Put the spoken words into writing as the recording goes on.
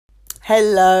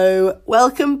Hello,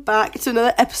 welcome back to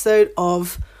another episode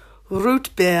of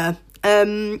Root Beer,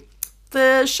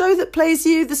 the show that plays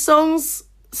you the songs,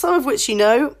 some of which you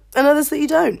know and others that you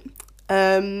don't.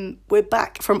 We're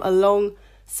back from a long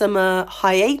summer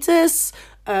hiatus,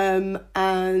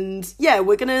 and yeah,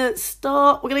 we're gonna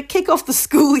kick off the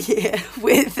school year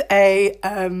with a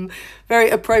very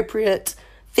appropriate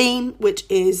theme, which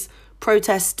is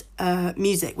protest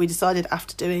music. We decided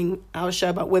after doing our show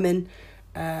about women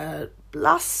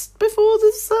last before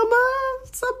the summer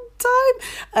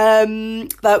sometime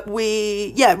that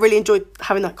we really enjoyed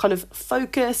having that kind of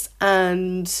focus,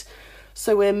 and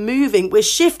so we're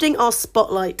shifting our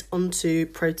spotlight onto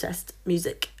protest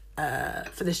music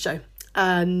for this show.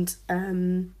 And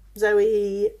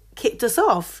Zoe kicked us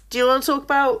off. Do you want to talk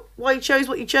about why you chose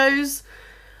what you chose?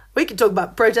 We could talk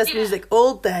about protest music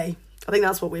all day. I think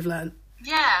that's what we've learned.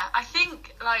 Yeah, I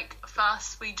think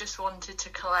first we just wanted to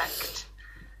collect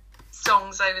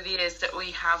songs over the years that we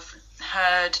have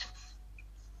heard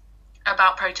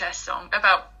about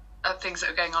about things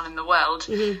that are going on in the world.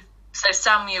 Mm-hmm. So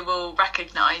some you will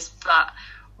recognise, but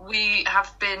we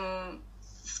have been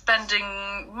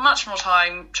spending much more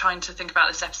time trying to think about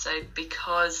this episode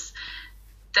because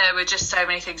there were just so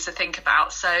many things to think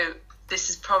about. So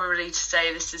this is probably to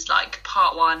say this is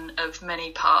part one of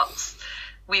many parts.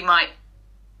 We might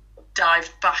dive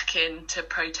back into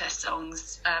protest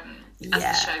songs as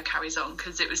the show carries on,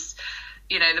 because it was,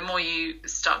 the more you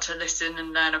start to listen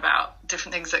and learn about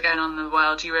different things that are going on in the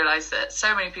world, you realise that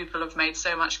so many people have made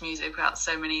so much music about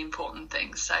so many important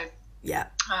things. So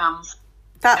that's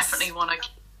definitely want to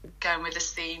keep going with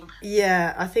this theme.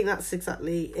 Yeah, I think that's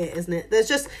exactly it, isn't it? There's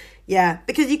just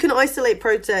because you can isolate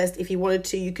protest if you wanted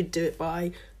to. You could do it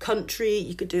by country,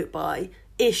 you could do it by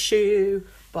issue,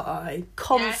 by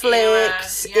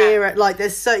conflict, era.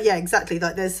 There's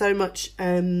there's so much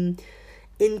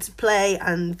interplay,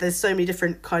 and there's so many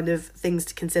different kind of things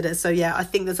to consider. So I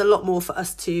think there's a lot more for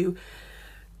us to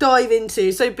dive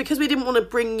into. So because we didn't want to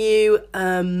bring you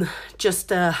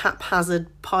just a haphazard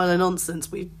pile of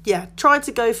nonsense, we tried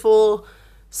to go for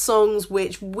songs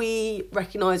which we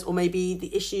recognise, or maybe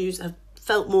the issues have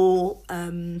felt more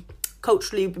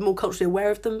culturally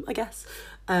aware of them, I guess.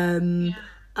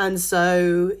 And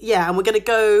so, and we're going to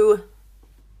go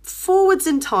forwards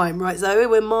in time, right, Zoe?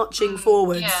 We're marching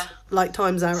forwards like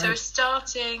time's arrow. So we're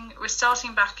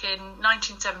starting back in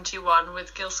 1971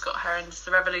 with Gil Scott-Heron's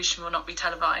The Revolution Will Not Be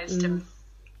Televised. And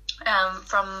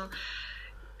from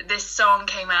this song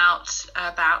came out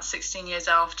about 16 years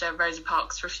after Rosa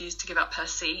Parks refused to give up her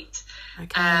seat.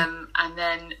 Okay. And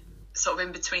then sort of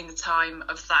in between the time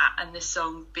of that and this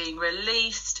song being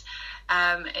released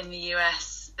in the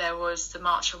US, there was the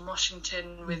March on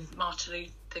Washington with Martin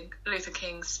Luther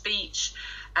King's speech,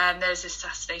 and there's the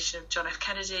assassination of John F.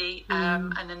 Kennedy,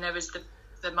 and then there was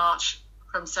the march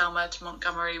from Selma to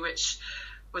Montgomery, which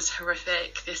was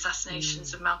horrific, the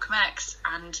assassinations of Malcolm X,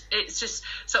 and it's just,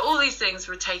 so all these things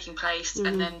were taking place,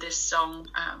 and then this song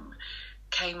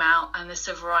came out, and the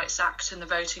Civil Rights Act and the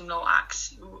Voting Law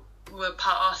Act were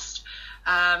passed.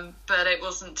 But it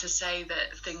wasn't to say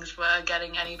that things were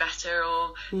getting any better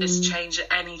or this changed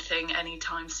anything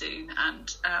anytime soon.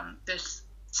 And this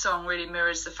song really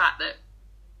mirrors the fact that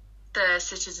the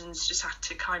citizens just had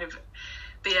to kind of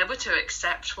be able to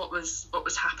accept what was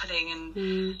happening,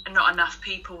 and not enough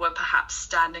people were perhaps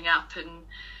standing up and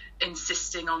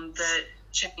insisting on the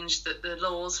change that the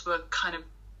laws were kind of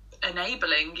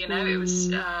enabling. It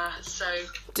was so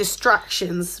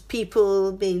distractions,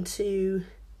 people being too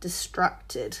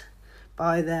distracted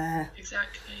by their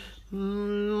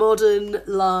modern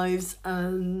lives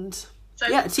and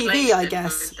TV, I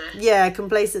guess.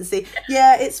 Complacency.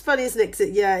 It's funny, isn't it? 'Cause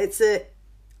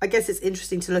I guess it's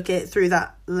interesting to look at it through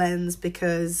that lens,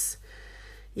 because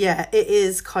it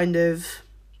is kind of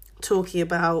talking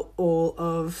about all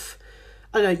of,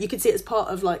 I don't know, you can see it as part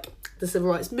of the civil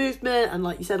rights movement, and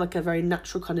like you said, a very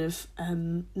natural kind of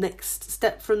next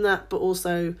step from that, but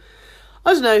also,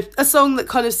 I don't know, a song that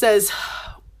kind of says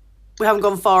we haven't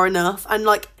gone far enough, and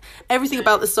everything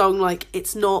about the song,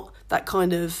 it's not that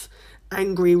kind of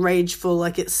angry, rageful,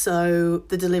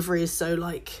 the delivery is so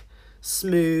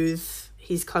smooth.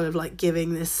 He's kind of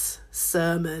giving this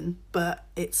sermon, but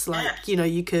it's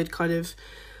you could kind of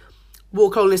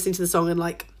walk on listening to the song and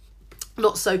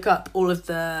not soak up all of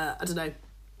the, I don't know,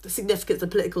 the significance, the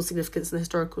political significance and the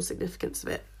historical significance of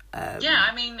it.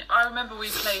 I remember we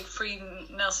played Free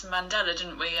Nelson Mandela,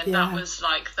 didn't we? And that was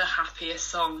the happiest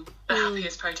song, the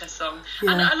happiest protest song.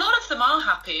 And a lot of them are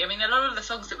happy. A lot of the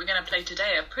songs that we're going to play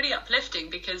today are pretty uplifting,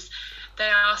 because they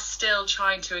are still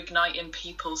trying to ignite in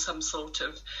people some sort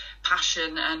of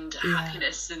passion and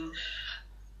happiness. And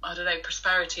I don't know,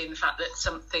 prosperity and the fact that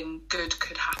something good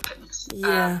could happen.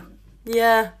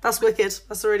 Yeah, that's wicked.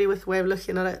 That's a really wicked way of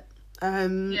looking at it.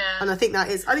 And I think that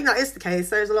is the case.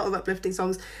 There's a lot of uplifting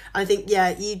songs. And I think,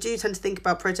 you do tend to think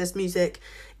about protest music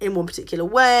in one particular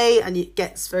way, and it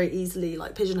gets very easily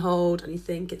like pigeonholed, and you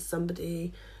think it's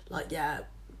somebody like,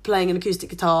 playing an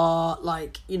acoustic guitar,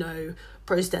 like, you know,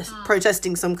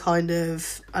 protesting some kind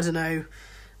of, I don't know,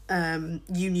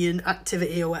 union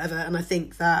activity or whatever. And I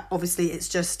think that obviously it's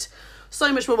just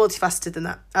so much more multifaceted than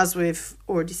that, as we've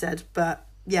already said. But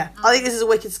I think this is a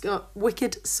wicked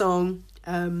song.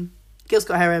 Gil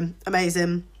Scott-Heron,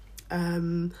 amazing.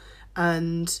 And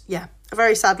a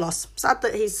very sad loss. Sad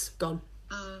that he's gone.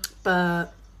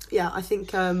 But I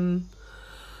think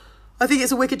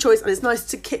it's a wicked choice, and it's nice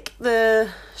to kick the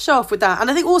show off with that. And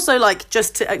I think also, like,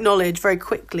 just to acknowledge very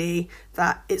quickly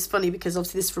that it's funny because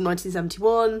obviously this is from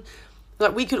 1971.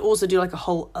 Like, we could also do like a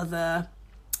whole other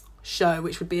show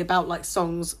which would be about like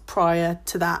songs prior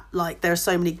to that. Like, there are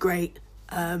so many great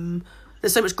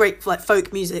there's so much great like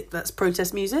folk music that's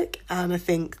protest music, and I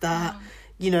think that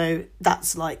you know,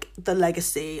 that's like the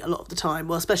legacy a lot of the time,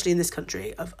 well, especially in this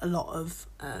country, of a lot of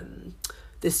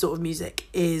this sort of music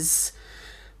is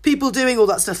people doing all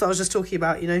that stuff that I was just talking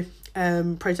about, you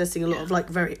know, protesting a lot of like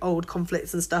very old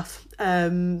conflicts and stuff.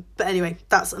 But anyway,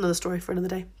 that's another story for another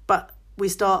day. But we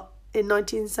start in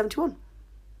 1971.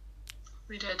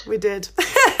 We did. We did,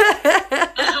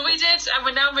 and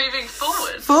we're now moving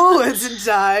forward. Forwards in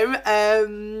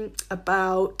time,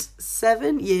 about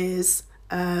 7 years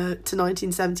to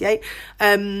 1978.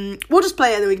 We'll just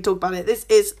play it and then we can talk about it. This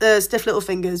is Stiff Little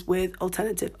Fingers with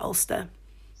Alternative Ulster.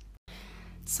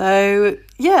 So,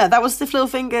 that was Stiff Little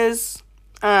Fingers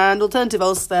and Alternative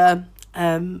Ulster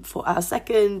for our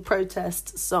second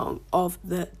protest song of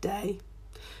the day.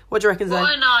 What do you reckon, Zen?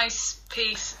 What a nice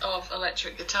piece of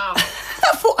electric guitar.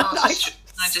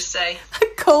 I just say. A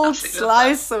cold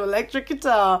slice of electric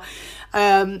guitar.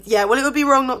 Well, it would be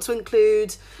wrong not to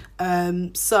include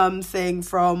something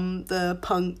from the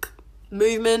punk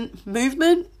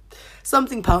movement?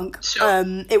 Something punk. Sure.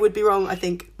 It would be wrong, I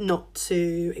think, not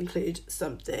to include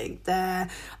something there.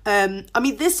 I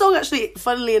mean, this song actually,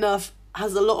 funnily enough,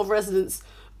 has a lot of resonance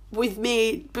with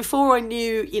me before I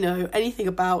knew, you know, anything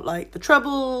about like the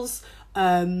Troubles.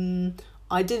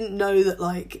 I didn't know that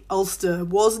like Ulster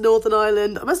was Northern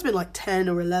Ireland. I must have been like 10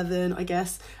 or 11, I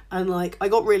guess. And like I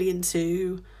got really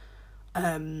into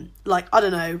like, I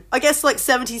don't know, I guess like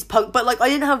 70s punk, but like I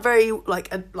didn't have very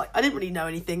like I didn't really know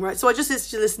anything, right? So I just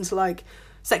used to listen to like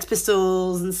Sex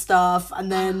Pistols and stuff, and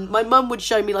then my mum would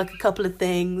show me like a couple of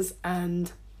things,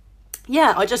 and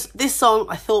this song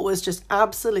I thought was just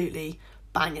absolutely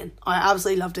banging. I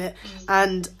absolutely loved it.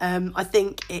 And I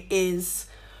think it is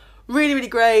really, really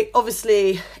great.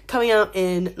 Obviously, coming out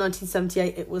in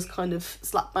 1978, it was kind of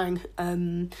slap bang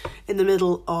in the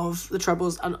middle of the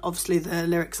Troubles, and obviously the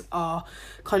lyrics are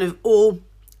kind of all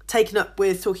taken up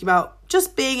with talking about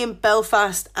just being in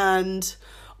Belfast. And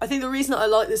I think the reason that I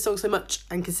like this song so much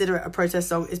and consider it a protest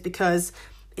song is because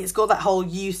it's got that whole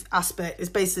youth aspect. It's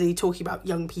basically talking about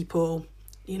young people,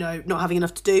 you know, not having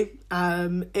enough to do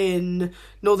in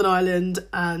Northern Ireland,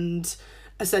 and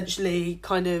essentially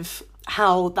kind of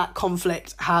how that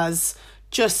conflict has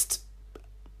just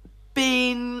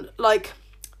been like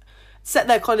set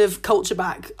their kind of culture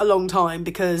back a long time,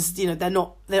 because, you know, they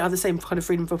don't have the same kind of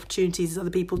freedom of opportunities as other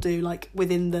people do, like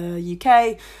within the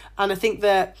UK. And I think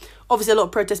that obviously a lot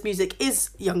of protest music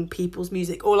is young people's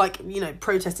music, or like, you know,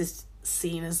 protest is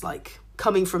seen as like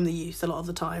coming from the youth a lot of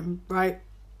the time, right?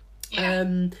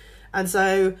 And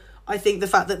so I think the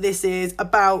fact that this is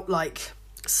about like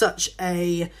such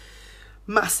a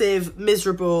massive,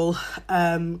 miserable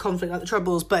conflict like the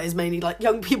Troubles, but is mainly like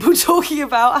young people talking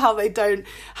about how they don't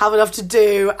have enough to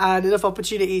do and enough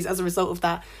opportunities as a result of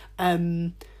that,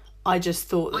 I just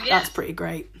thought that's pretty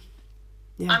great.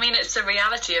 I mean, it's the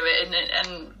reality of it,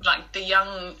 and like the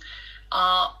young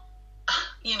are,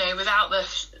 you know, without the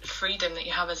freedom that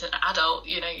you have as an adult,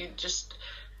 you know,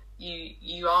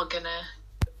 you are gonna,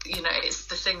 you know, it's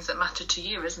the things that matter to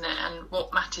you, isn't it? And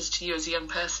what matters to you as a young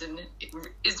person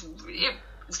is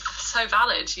so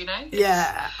valid, you know?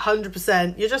 Yeah,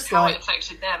 100%. You're just how like, it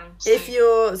affected them. So. If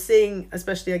you're seeing,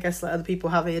 especially I guess like other people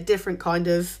having a different kind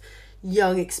of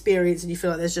young experience, and you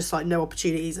feel like there's just like no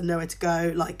opportunities and nowhere to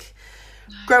go, like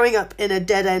growing up in a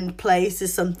dead end place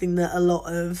is something that a lot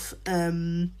of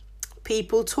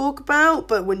people talk about,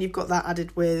 but when you've got that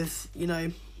added with, you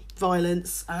know,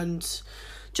 violence and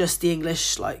just the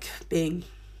English like being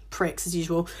pricks as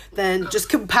usual, then just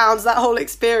compounds that whole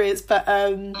experience. But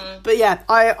yeah,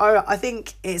 I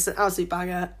think it's an absolute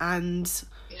banger, and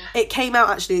it came out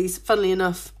actually, funnily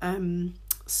enough,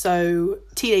 So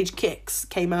Teenage Kicks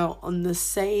came out on the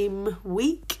same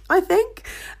week, I think.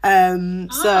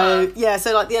 So yeah,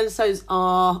 so like the Undertones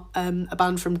are a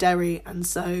band from Derry, and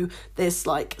so this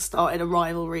like started a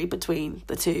rivalry between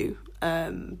the two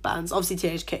bands. Obviously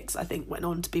Teenage Kicks I think went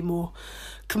on to be more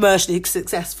commercially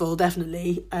successful,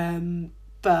 definitely.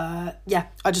 But yeah,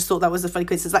 I just thought that was a funny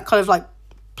coincidence. That kind of like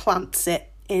plants it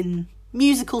in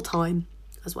musical time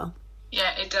as well.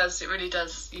 Yeah, it does. It really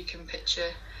does. You can picture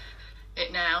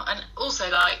it now. And also,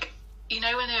 like, you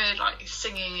know, when they're like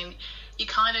singing, and you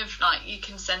kind of like, you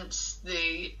can sense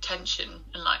the tension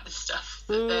and like the stuff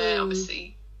that they're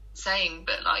obviously saying,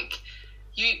 but like,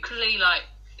 you equally like,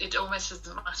 it almost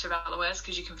doesn't matter about the words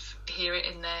because you can hear it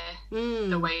in their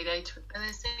the way they're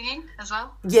singing as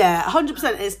well. Yeah,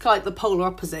 100%. It's like the polar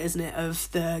opposite, isn't it,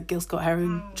 of the Gil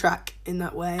Scott-Heron track in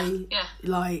that way. Yeah,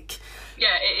 like,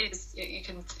 yeah, it is. You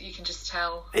can just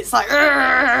tell. It's like,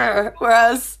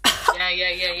 whereas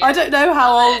yeah. I don't know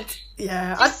how old.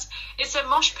 Yeah, it's a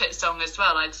mosh pit song as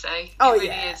well, I'd say. Oh, it really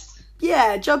yeah. is.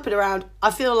 Yeah, jumping around.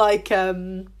 I feel like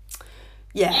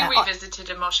yeah, you revisited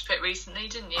a mosh pit recently,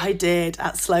 didn't you? I did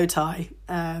at Slow Tie.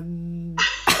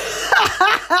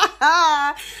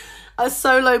 A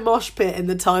solo mosh pit in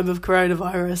the time of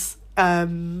coronavirus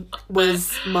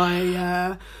was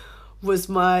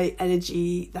my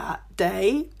energy that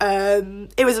day.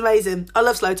 It was amazing. I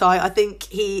love Slow Tie. I think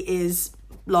he is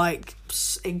like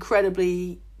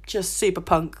incredibly just super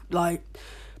punk. Like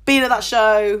being at that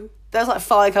show, there's like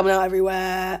fire coming out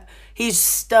everywhere. He's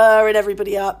stirring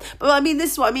everybody up. But I mean,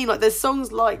 this is what I mean. Like, there's songs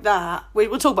like that.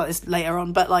 We'll talk about this later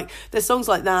on. But like, there's songs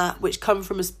like that which come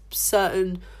from a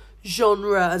certain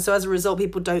genre, and so as a result,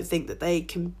 people don't think that they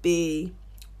can be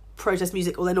protest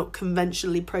music, or they're not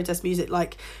conventionally protest music.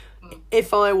 Like,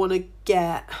 if I want to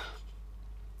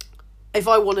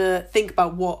think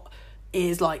about what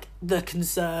is like the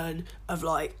concern of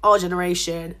like our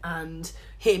generation and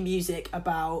hear music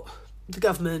about the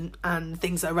government and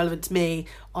things that are relevant to me,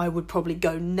 I would probably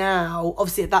go now.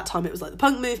 Obviously at that time it was like the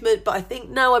punk movement, but I think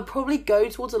now I'd probably go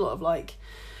towards a lot of like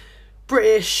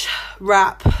British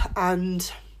rap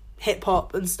and hip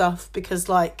hop and stuff, because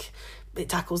like it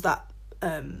tackles that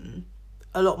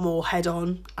a lot more head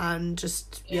on and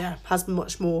just has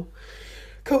much more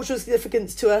cultural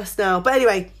significance to us now. But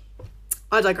anyway,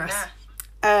 I digress.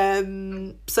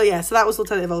 So that was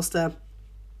Alternative Ulster.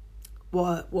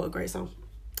 What a great song.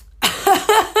 Bring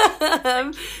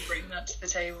that to the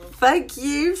table. Thank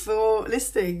you for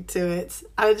listening to it.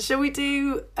 And shall we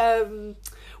do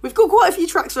we've got quite a few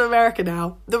tracks from America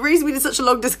now. The reason we did such a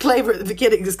long disclaimer at the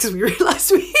beginning is because we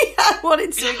realised we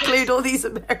wanted to include all these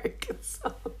American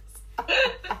songs.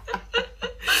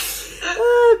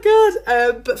 Oh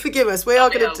god. But forgive us, we are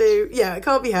going to do it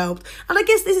can't be helped. And I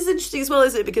guess this is interesting as well,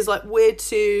 isn't it, because like we're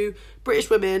two British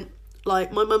women,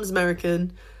 like my mum's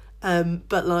American,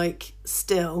 but like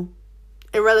still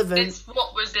irrelevant. It's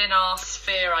what was in our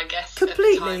sphere, I guess,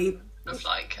 completely, at the time of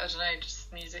like, I don't know,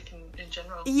 just music in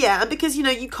general. Yeah, and because, you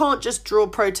know, you can't just draw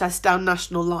protests down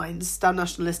national lines, down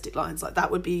nationalistic lines. Like,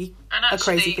 that would be a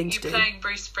crazy thing to do. And actually, you playing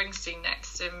Bruce Springsteen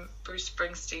next to him, Bruce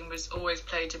Springsteen was always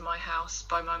played in my house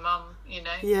by my mum, you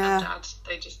know, and dad.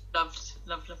 They just loved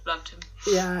him.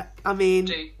 Yeah, I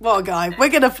mean, what a guy. Yeah.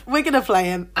 We're gonna play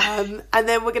him, and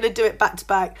then we're gonna do it back to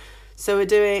back. So we're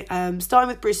doing, starting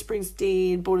with Bruce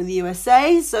Springsteen, Born in the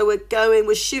USA. So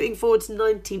we're shooting forward to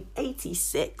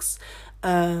 1986.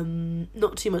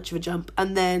 Not too much of a jump.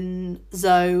 And then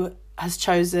Zoe has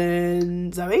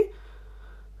chosen Zoe.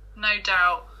 No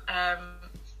Doubt.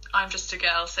 I'm Just a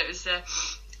Girl. So it was the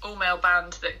all-male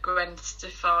band that Gwen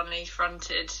Stefani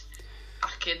fronted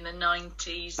back in the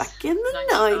 90s. Back in the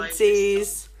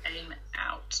 90s. Came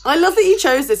out. I love that you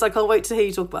chose this. I can't wait to hear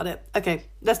you talk about it. Okay,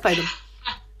 let's play them.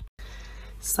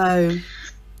 So,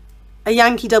 a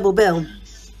Yankee double bill.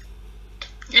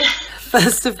 Yeah.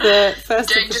 First of the Don't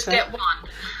just get one.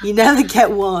 You never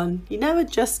get one. You never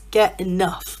just get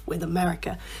enough with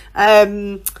America.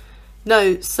 No,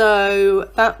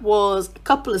 so that was a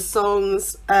couple of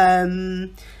songs that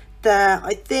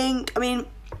I think, I mean,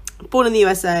 Born in the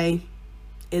USA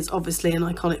is obviously an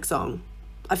iconic song.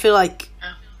 I feel like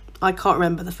I can't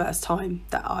remember the first time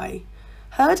that I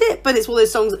heard it, but it's one of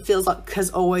those songs that feels like has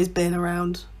always been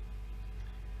around.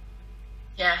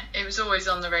 Yeah, it was always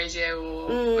on the radio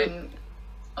or in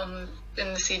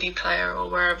the CD player or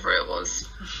wherever it was.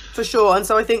 For sure. And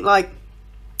so I think like,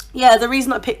 yeah, the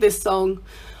reason I picked this song,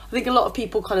 I think a lot of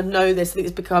people kind of know this. I think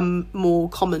it's become more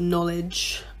common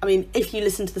knowledge. I mean, if you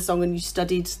listened to the song and you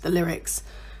studied the lyrics,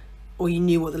 or you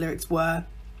knew what the lyrics were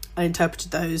and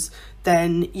interpreted those,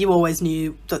 then you always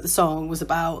knew that the song was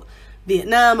about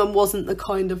Vietnam and wasn't the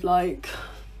kind of like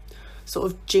sort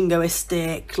of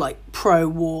jingoistic, like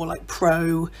pro-war, like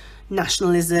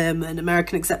pro-nationalism and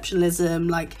American exceptionalism.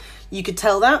 Like, you could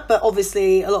tell that, but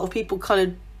obviously a lot of people kind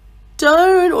of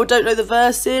don't know the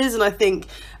verses, and I think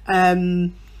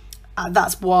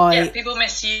that's why people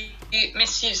misuse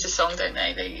the song, don't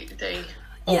they? They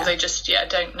just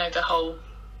don't know the whole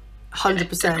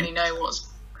 100%. Don't really know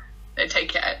they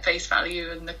take it at face value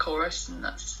in the chorus, and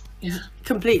that's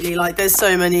completely. Like, there's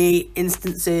so many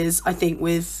instances, I think,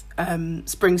 with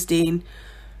Springsteen.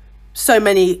 So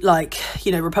many, like,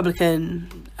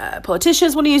 Republican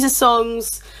politicians want to use his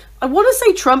songs. I want to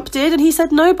say Trump did, and he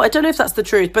said no, but I don't know if that's the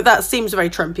truth. But that seems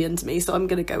very Trumpian to me, so I'm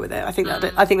going to go with it. I think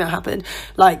that happened,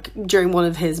 like, during one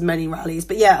of his many rallies.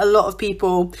 But yeah, a lot of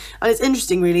people, and it's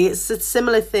interesting, really. It's a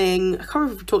similar thing. I can't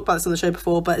remember if we talked about this on the show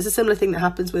before, but it's a similar thing that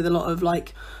happens with a lot of,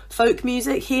 like, folk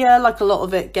music here. Like, a lot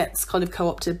of it gets kind of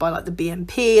co-opted by, like, the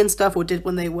BNP and stuff, or did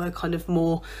when they were kind of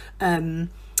more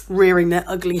rearing their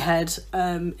ugly head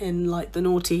in, like, the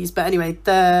noughties. But anyway,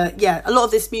 a lot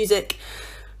of this music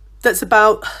that's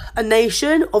about a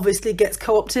nation obviously gets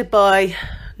co-opted by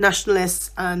nationalists,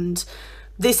 and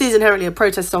this is inherently a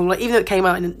protest song. Like, even though it came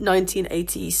out in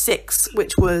 1986,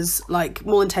 which was like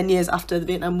more than 10 years after the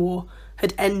Vietnam War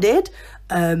had ended,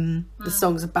 the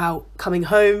song's about coming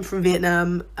home from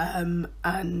Vietnam,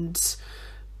 and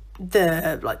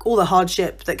the, like, all the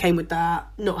hardship that came with that,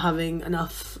 not having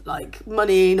enough, like,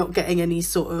 money, not getting any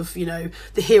sort of, the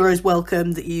hero's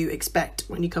welcome that you expect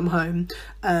when you come home.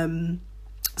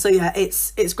 So yeah,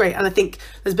 it's great, and I think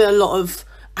there's been a lot of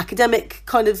academic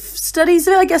kind of studies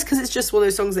of it, I guess, because it's just one of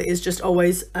those songs that is just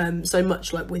always so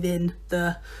much, like, within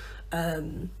the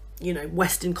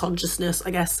Western consciousness,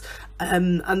 I guess,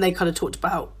 and they kind of talked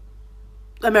about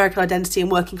American identity and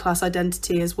working class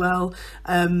identity as well,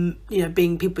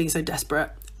 people being so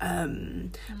desperate,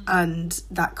 and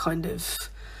that kind of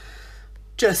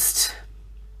just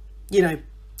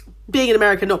being an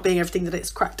American not being everything that it's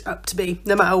cracked up to be,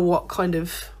 no matter what kind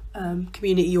of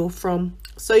community you're from.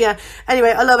 So yeah,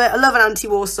 anyway, I love it. I love an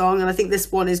anti-war song, and I think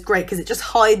this one is great because it just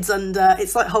hides under,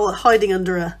 it's like hiding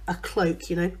under a cloak,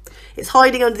 it's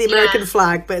hiding under the American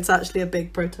flag, but it's actually a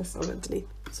big protest song underneath.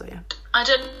 So yeah, I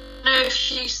don't know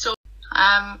if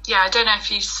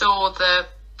you saw the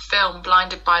film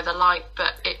Blinded by the Light,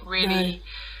 but it really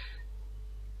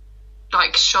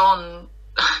like shone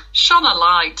a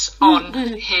light on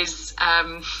his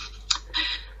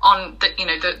on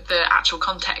the actual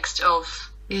context of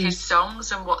his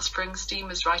songs and what Springsteen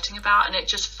was writing about, and it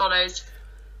just follows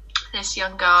this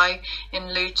young guy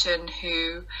in Luton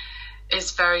who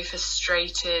is very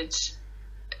frustrated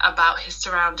about his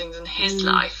surroundings and his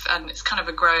life, and it's kind of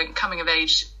a growing coming of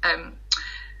age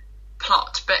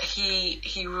plot, but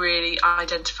he really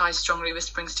identifies strongly with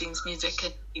Springsteen's music,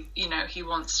 and he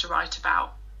wants to write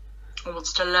about, or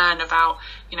wants to learn about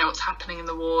what's happening in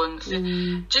the war,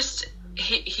 and just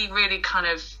he really kind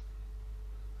of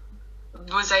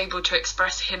was able to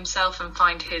express himself and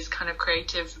find his kind of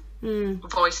creative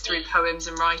voice through poems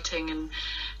and writing and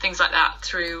things like that,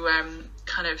 through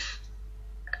kind of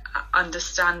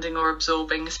understanding or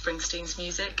absorbing Springsteen's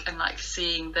music and, like,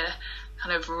 seeing the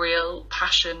kind of real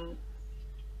passion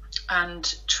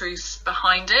and truth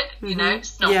behind it.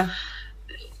 It's not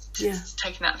just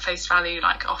taking that face value,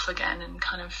 like, off again, and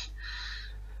kind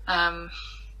of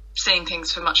seeing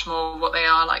things for much more what they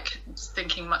are, like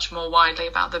thinking much more widely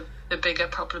about the bigger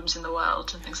problems in the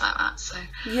world and things like that. So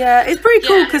yeah, it's pretty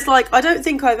cool because, like, I don't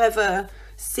think I've ever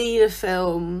seen a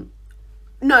film.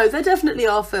 No, there definitely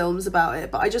are films about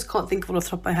it, but I just can't think of one off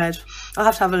the top of my head. I'll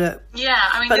have to have a look. Yeah,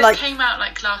 I mean, this came out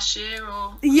like last year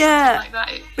or something like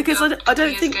that. Because I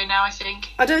don't think ago now, I think.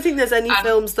 I don't think there's any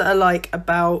films that are, like,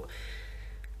 about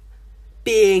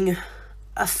being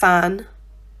a fan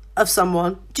of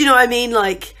someone. Do you know what I mean?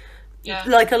 Like,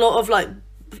 like a lot of like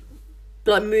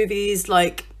movies,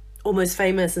 like Almost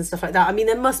Famous and stuff like that. I mean,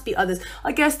 there must be others.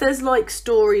 I guess there's, like,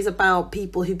 stories about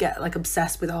people who get, like,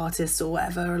 obsessed with artists or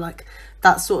whatever, or, like,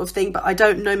 that sort of thing. But I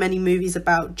don't know many movies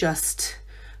about just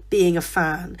being a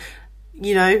fan,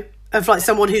 of, like,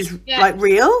 someone who's like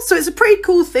real. So it's a pretty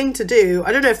cool thing to do.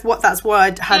 I don't know if that's why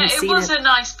I hadn't seen it. It was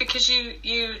nice because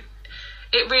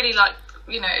it really, like,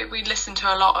 we listened to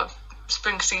a lot of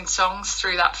Springsteen songs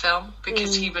through that film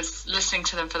because he was listening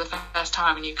to them for the first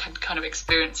time, and you can kind of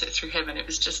experience it through him, and it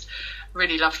was just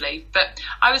really lovely. But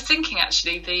I was thinking,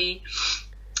 actually,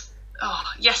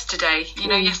 Yesterday,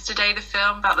 Yesterday, the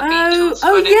film about the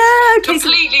Beatles.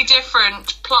 Completely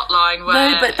different plot line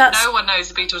where no one knows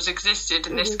the Beatles existed,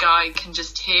 and this guy can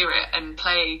just hear it and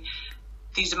play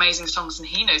these amazing songs, and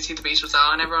he knows who the Beatles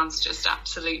are, and everyone's just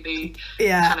absolutely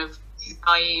kind of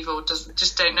naive or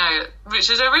just don't know, which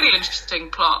is a really interesting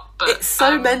plot. But it's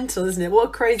so mental, isn't it? What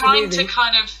a crazy trying movie. to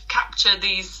kind of capture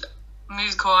these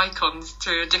musical icons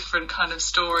through a different kind of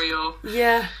story, or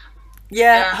yeah,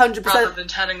 100%, rather than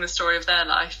telling the story of their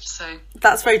life. So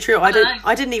that's very true. I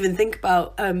didn't even think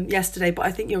about Yesterday, but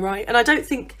I think you're right, and I don't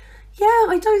think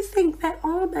there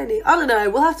are many. I don't know.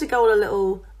 We'll have to go on a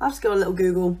little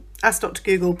Google. Ask Dr.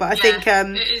 Google, but I think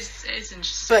it is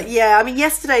interesting. But yeah, I mean,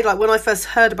 Yesterday, like when I first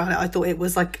heard about it, I thought it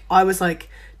was like, I was like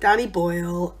Danny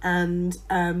Boyle and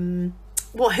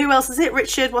who else is it?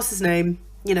 Richard, what's his name?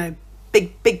 You know,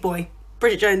 big boy,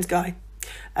 Bridget Jones guy,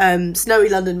 Snowy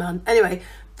London Man. Anyway,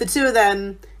 the two of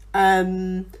them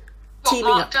teaming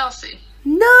Mark up. Darcy?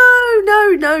 No.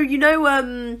 You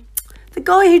know, the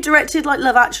guy who directed like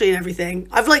Love Actually and everything.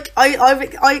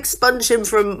 I expunge him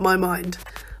from my mind.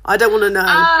 I don't want to know.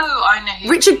 Oh, I know.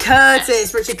 Richard Curtis.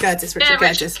 Yes. Richard Curtis. Richard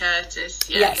Curtis.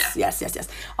 Yeah, Yes.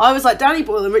 I was like, Danny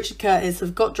Boyle and Richard Curtis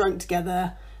have got drunk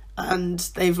together and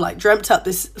they've like dreamt up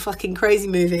this fucking crazy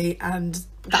movie, and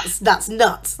that's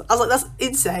nuts. I was like, that's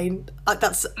insane. Like,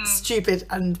 that's stupid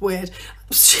and weird.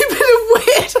 Stupid and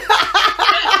weird.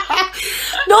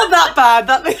 Not that bad.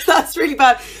 That's really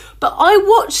bad. But I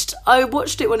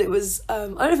watched it when it was I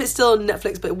don't know if it's still on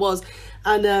Netflix, but it was.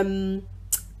 And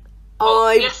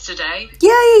Yesterday.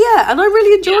 Yeah, and I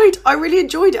really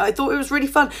enjoyed it. I thought it was really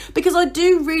fun because I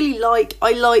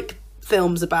like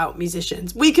films about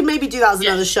musicians. We could maybe do that as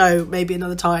another show, maybe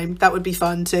another time. That would be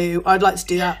fun too. I'd like to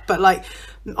do that. But like,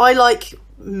 I like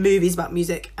movies about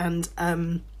music, and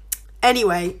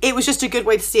anyway, it was just a good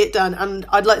way to see it done. And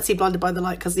I'd like to see Blinded by the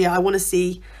Light because I want to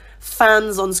see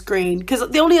fans on screen, because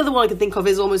the only other one I can think of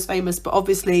is Almost Famous, but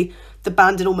obviously the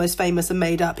band in Almost Famous are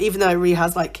made up, even though it really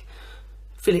has like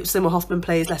Philip Seymour Hoffman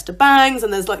plays Lester Bangs,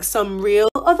 and there's like some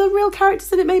other real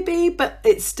characters in it maybe, but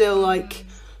it's still like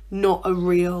not a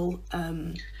real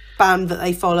band that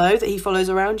he follows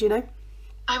around, you know.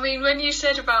 I mean, when you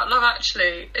said about Love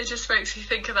Actually, it just makes me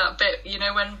think of that bit, you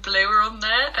know, when Blue are on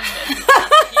there and then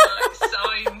he like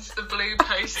signs the Blue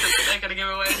poster that they're going to give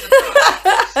away as a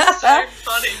prize. It's so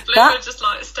funny. Blue are just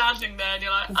like standing there and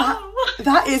you're like, oh.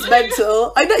 That is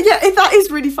mental. I know, yeah, that is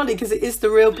really funny because it is the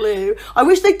real Blue. I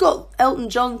wish they'd got Elton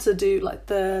John to do like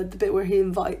the bit where he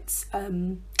invites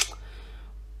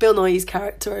Bill Nighy's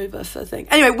character over for a thing.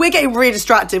 Anyway, we're getting really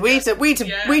distracted. We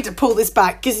need to pull this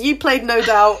back because you played No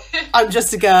Doubt. I'm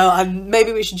Just a Girl, and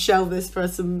maybe we should shelve this for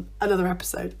another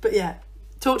episode. But yeah,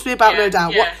 talk to me about No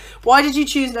Doubt. Yeah. Why did you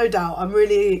choose No Doubt? I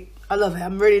love it.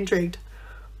 I'm really intrigued.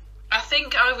 I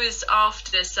think I was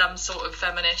after some sort of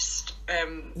feminist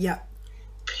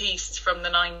piece from the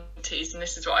 90s, and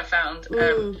this is what I found.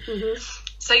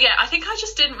 So yeah, I think I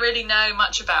just didn't really know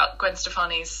much about Gwen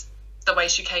Stefani's, the way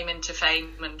she came into fame,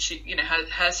 and she, you know,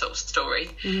 her sort of story.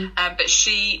 But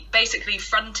she basically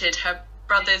fronted her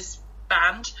brother's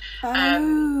band,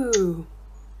 No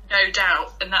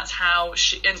Doubt, and that's how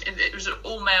and it was an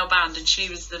all-male band and she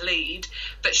was the lead,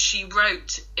 but she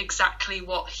wrote exactly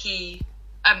what he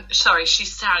she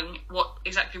sang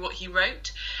exactly what he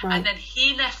wrote, and then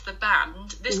he left the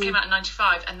band. This came out in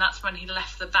 95, and that's when he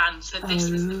left the band. So this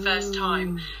was the first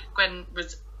time Gwen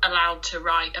was allowed to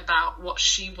write about what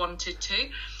she wanted to,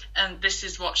 and this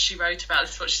is what she wrote about,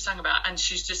 this is what she sang about, and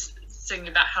she's just singing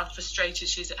about how frustrated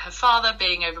she's at her father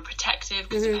being overprotective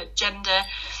because of her gender,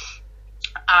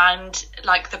 and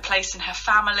like the place in her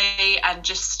family, and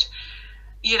just,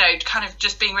 you know, kind of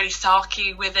just being really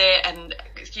sarky with it, and,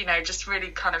 you know, just really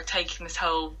kind of taking this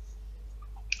whole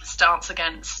stance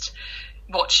against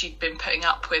what she'd been putting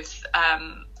up with,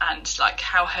 and like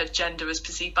how her gender was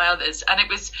perceived by others. And it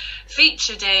was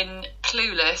featured in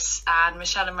Clueless and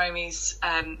Michelle and Romy's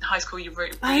high school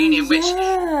reunion, which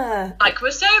like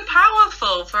was so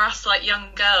powerful for us like young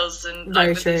girls, and like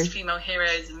with these female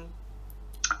heroes, and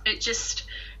it just,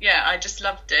 I just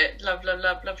loved it.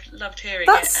 Loved hearing it.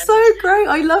 That's so great.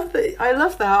 I love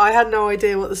that. I had no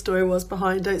idea what the story was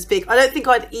behind Don't Speak. I don't think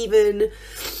I'd even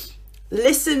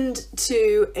listened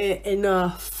to it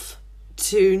enough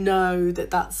to know that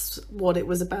that's what it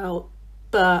was about,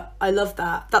 but I love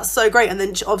that. That's so great. And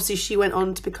then obviously she went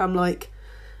on to become like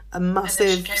a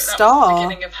massive star. That was the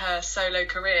beginning of her solo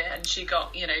career, and she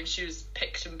got, you know, she was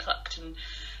picked and plucked, and,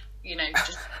 you know,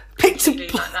 just picked and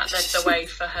plucked. Like that led the way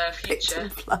for her future. Picked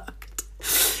and plucked.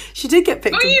 She did get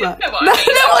picked and plucked. Know what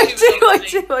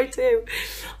I do.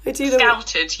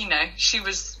 Scouted, you know, she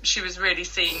was really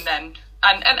seen then,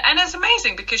 and it's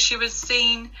amazing because she was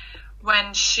seen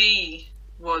when she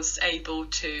was able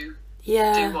to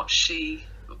do what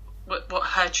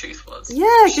her truth was.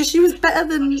 Yeah, because she was better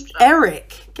than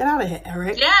Eric. Get out of here,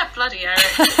 Eric. Yeah, bloody Eric.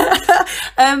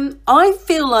 I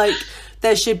feel like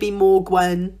there should be more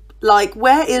Gwen. Like,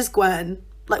 where is Gwen?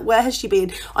 Like, where has she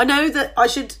been? I know that I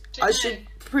should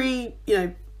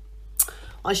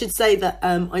say that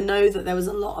I know that there was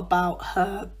a lot about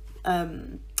her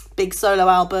big solo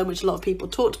album, which a lot of people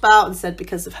talked about and said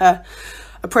because of her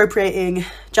appropriating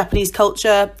Japanese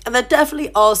culture. And there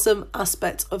definitely are some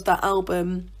aspects of that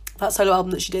album, that solo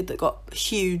album that she did, that got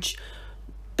huge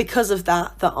because of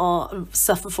that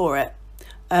suffer for it.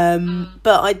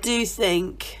 But I do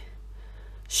think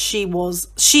she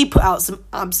put out some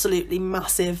absolutely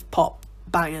massive pop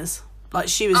bangers. Like,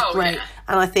 she was great. Yeah.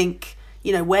 And I think,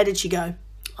 where did she go?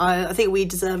 I think we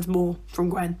deserved more from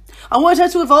Gwen. I wanted her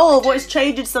to evolve or it's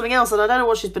changed into something else, and I don't know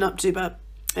what she's been up to, but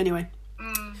anyway.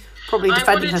 Probably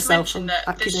defending herself from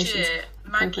accusations. This year,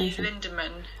 Maggie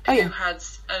Lindemann, who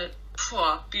has a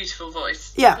beautiful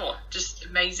voice. Yeah. Just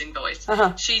amazing voice.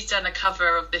 She's done a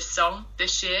cover of this song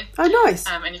this year. Oh, nice.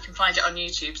 And you can find it on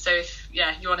YouTube. So if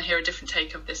you want to hear a different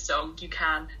take of this song, you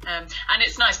can. And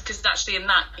it's nice because actually in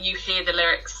that you hear the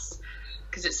lyrics,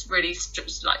 because it's really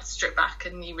stripped back,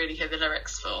 and you really hear the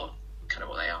lyrics for kind of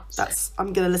what they are. So.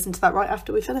 I'm going to listen to that right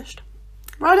after we finished.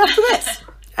 Right after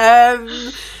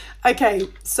this. Okay,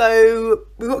 so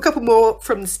we've got a couple more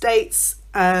from the States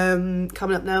coming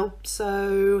up now.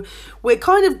 So we're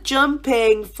kind of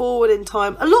jumping forward in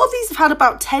time. A lot of these have had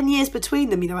about 10 years between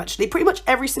them, actually. Pretty much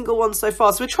every single one so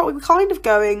far. So we're kind of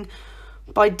going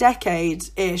by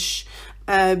decade-ish.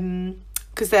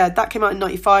 Because that came out in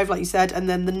 95, like you said. And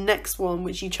then the next one,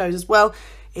 which you chose as well,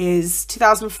 is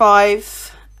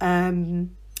 2005.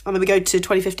 And then we go to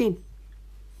 2015.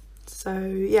 So,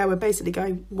 yeah, we're basically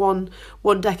going one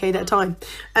decade at a time.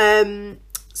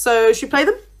 So, should we play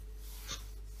them?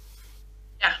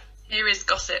 Yeah. Here is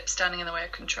Gossip, Standing in the Way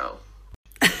of Control.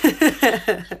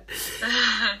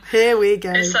 Here we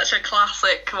go. It's such a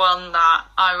classic one that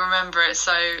I remember it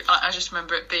so... I just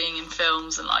remember it being in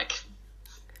films and,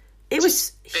 it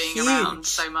was being huge. Around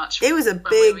so much. It was a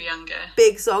we were younger.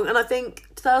 Big song. And I think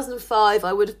 2005,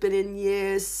 I would have been in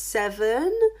year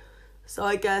 7... So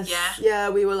I guess,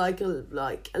 we were like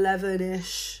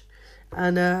 11-ish.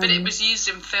 And, but it was used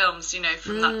in films,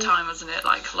 from that time, wasn't it?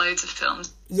 Like loads of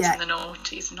films in the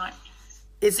noughties and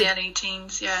the early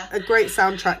teens, a great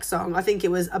soundtrack song. I think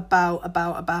it was about,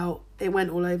 it went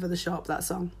all over the shop, that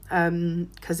song.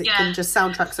 Because it can just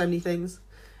soundtrack so many things.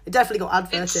 It definitely got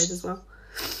adverted as well.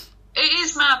 It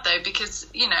is mad though, because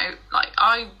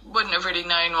I wouldn't have really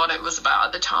known what it was about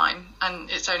at the time, and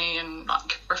it's only in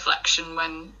reflection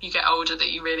when you get older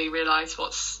that you really realise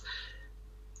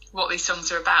what these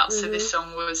songs are about. So this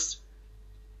song was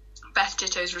Beth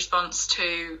Ditto's response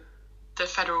to the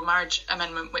federal marriage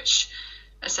amendment, which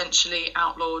essentially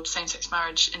outlawed same-sex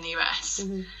marriage in the US,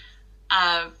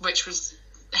 which was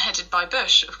headed by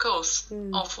Bush, of course,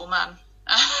 awful man.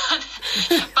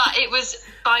 But it was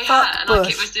by her,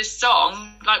 it was this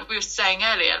song, like we were saying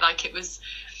earlier,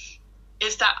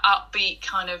 it's that upbeat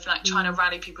kind of trying to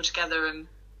rally people together and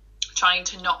trying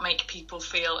to not make people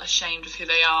feel ashamed of who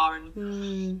they are,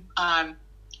 and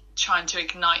trying to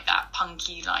ignite that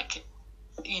punky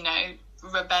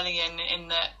rebellion in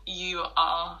that you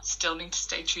are still need to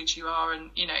stay true to you are,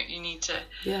 and you need to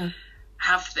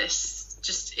have this,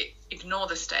 just ignore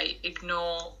the state,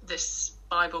 ignore this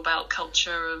Bible Belt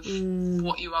culture of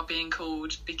what you are being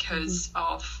called because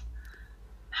of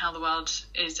how the world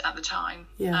is at the time.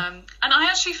 And I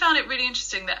actually found it really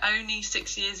interesting that only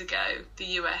 6 years ago the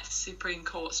US Supreme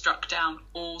Court struck down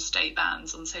all state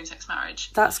bans on same-sex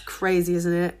marriage. That's crazy,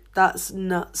 isn't it? That's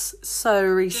nuts. So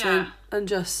recent and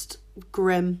just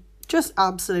grim. Just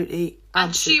absolutely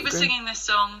and she was grim. Singing this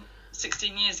song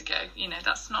 16 years ago.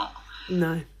 That's not...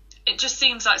 No. It just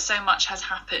seems like so much has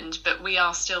happened, but we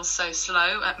are still so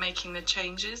slow at making the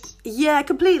changes. Yeah,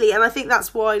 completely. And I think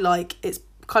that's why, it's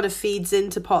kind of feeds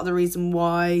into part of the reason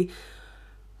why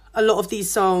a lot of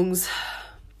these songs,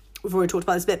 we've already talked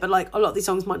about this a bit, but, a lot of these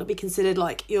songs might not be considered,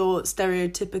 your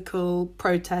stereotypical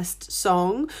protest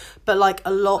song. But,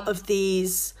 a lot of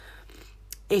these,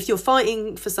 if you're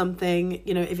fighting for something,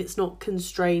 if it's not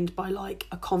constrained by,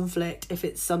 a conflict, if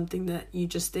it's something that you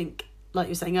just think, like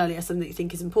you were saying earlier, something that you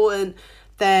think is important,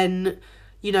 then,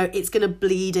 it's going to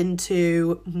bleed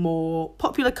into more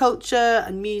popular culture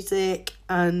and music,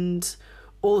 and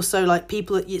also,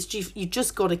 people, you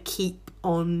just got to keep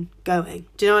on going.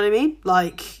 Do you know what I mean?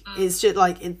 It's just,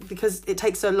 because it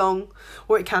takes so long,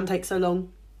 or it can take so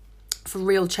long, for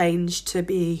real change to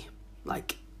be,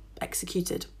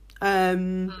 executed.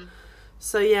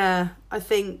 So, yeah, I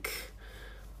think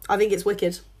it's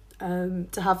wicked.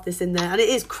 to have this in there. And it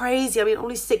is crazy. I mean,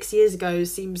 only 6 years ago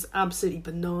seems absolutely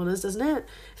bananas, doesn't it? It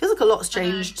feels like a lot's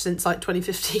changed since like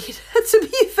 2015. To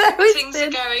be fair, things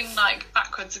are going like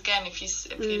backwards again. If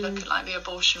you look at like the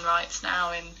abortion rights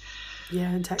now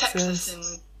in Texas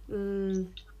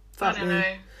and I don't know.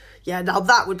 Yeah, now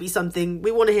that would be something.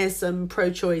 We want to hear some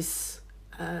pro-choice.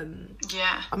 I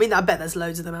mean, I bet there's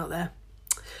loads of them out there.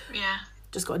 Yeah.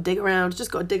 Just got to dig around.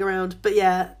 But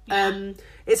yeah.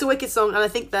 It's a wicked song, and I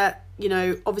think that, you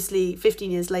know, obviously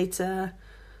 15 years later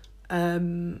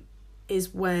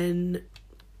is when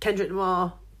Kendrick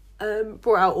Lamar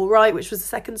brought out All Right, which was the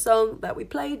second song that we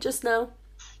played just now.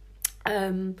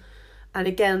 And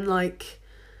again, like,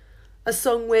 a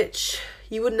song which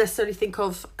you wouldn't necessarily think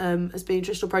of as being a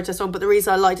traditional protest song, but the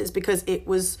reason I liked it is because it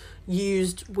was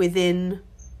used within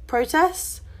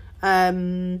protests.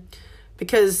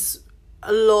 Because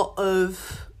a lot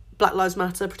of Black Lives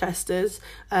Matter protesters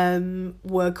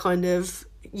were kind of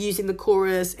using the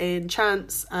chorus in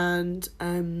chants and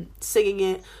singing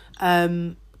it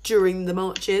during the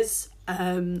marches.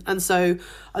 And so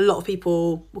a lot of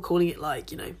people were calling it,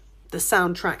 like, you know, the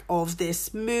soundtrack of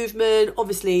this movement.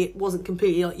 Obviously, it wasn't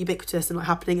completely like ubiquitous and like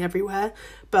happening everywhere,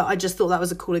 but I just thought that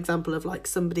was a cool example of like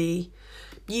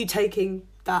you taking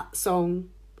that song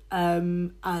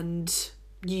and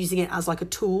using it as like a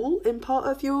tool in part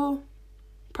of your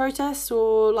protest,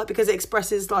 or like because it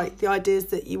expresses like the ideas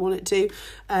that you want it to,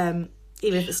 even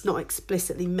if it's not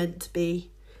explicitly meant to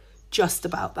be just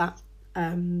about that.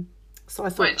 So I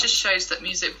thought it just shows that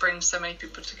music brings so many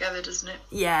people together, doesn't it?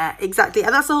 Yeah, exactly.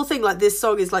 And that's the whole thing. Like, this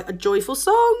song is like a joyful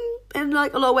song in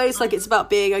like a lot of ways. Like, it's about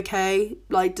being okay,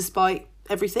 like, despite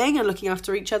everything, and looking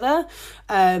after each other.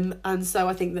 And so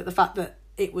I think that the fact that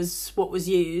it was what was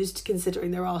used,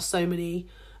 considering there are so many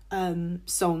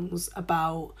songs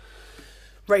about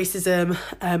racism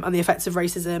and the effects of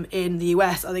racism in the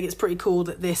US, I think it's pretty cool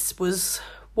that this was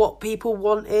what people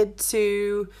wanted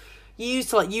to use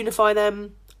to like unify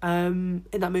them in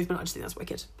that movement. I just think that's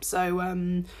wicked. So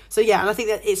yeah, and I think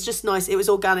that it's just nice. It was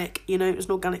organic, you know, it was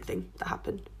an organic thing that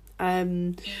happened.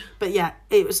 But yeah,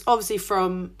 it was obviously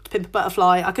from To Pimp a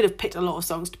Butterfly. I could have picked a lot of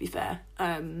songs, to be fair,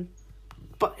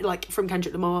 but like from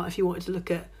Kendrick Lamar, if you wanted to look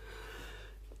at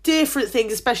different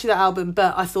things, especially that album.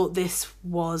 But I thought this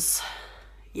was,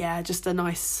 yeah, just a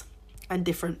nice and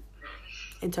different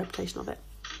interpretation of it.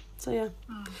 So yeah.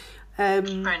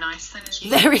 Very nice, thank you.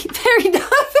 Very, very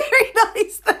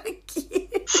nice, thank you.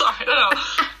 Sorry, I don't know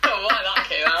why that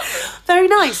came out. Very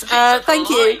nice, thank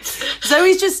you.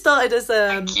 Zoe's just started as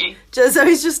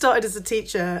a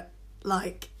teacher,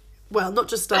 like, well, not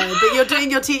just started, but you're doing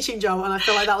your teaching job, and I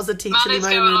feel like that was a teaching moment. Managed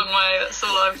to go a long way, that's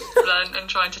all I've learned and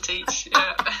trying to teach,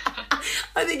 yeah.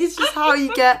 I think it's just how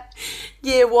you get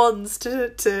year ones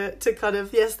to kind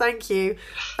of, yes, thank you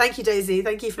Daisy,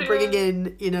 thank you for bringing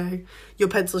in, you know, your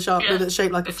pencil sharpener that's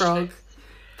shaped like a frog.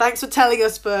 Thanks for telling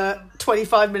us for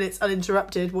 25 minutes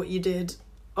uninterrupted what you did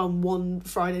on one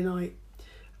Friday night.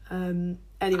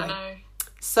 Anyway,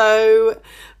 so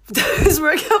those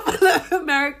were a couple of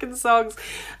American songs,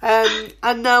 and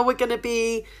now we've got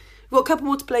a couple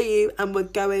more to play you, and we're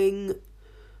going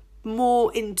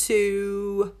more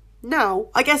into now,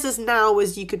 I guess, as now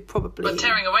as you could probably. We're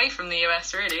tearing away from the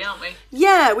US, really, aren't we?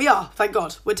 Yeah, we are, thank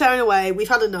God. We're tearing away. We've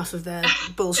had enough of their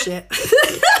bullshit.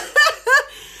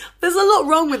 There's a lot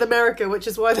wrong with America, which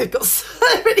is why they've got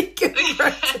so many good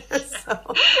protest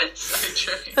songs. So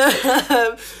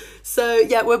true. So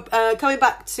yeah, we're coming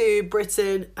back to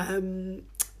Britain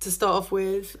to start off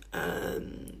with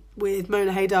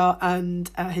Mona Haydar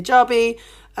and Hijabi,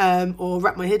 or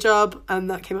Wrap My Hijab,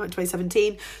 and that came out in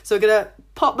 2017. So we're gonna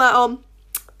pop that on,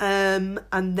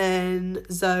 and then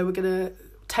Zoe, we're gonna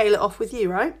tail it off with you,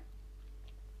 right?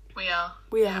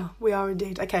 We are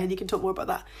indeed. Okay, and you can talk more about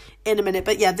that in a minute.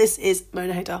 But yeah, this is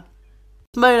Mona Haydar.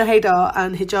 Mona Haydar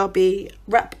and Hijabi,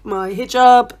 Wrap My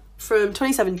Hijab, from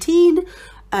 2017.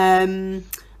 And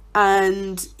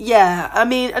yeah, I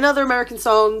mean, another American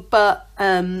song, but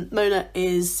Mona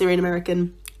is Syrian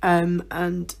American,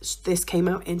 and this came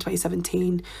out in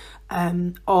 2017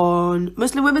 on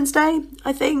Muslim Women's Day,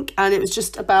 I think, and it was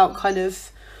just about kind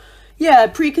of, yeah,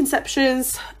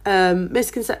 preconceptions,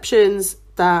 misconceptions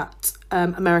that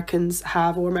Americans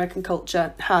have, or American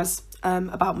culture has,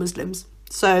 about Muslims.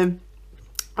 So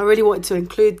I really wanted to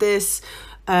include this.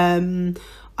 I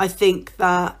think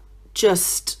that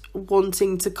just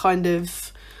wanting to kind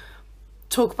of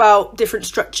talk about different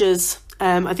structures,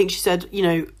 I think she said, you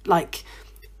know, like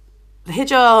the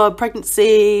hijab,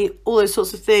 pregnancy, all those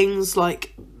sorts of things,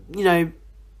 like, you know,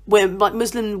 when like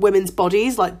Muslim women's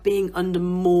bodies like being under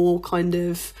more kind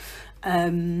of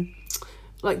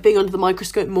like being under the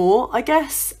microscope more, I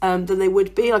guess, than they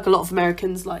would be. Like a lot of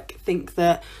Americans like think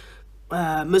that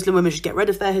Muslim women should get rid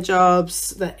of their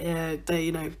hijabs, that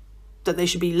that they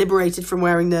should be liberated from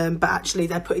wearing them, but actually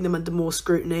they're putting them under more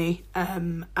scrutiny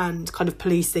and kind of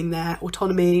policing their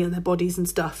autonomy and their bodies and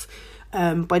stuff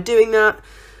by doing that.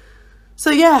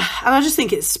 So yeah, and I just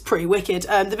think it's pretty wicked.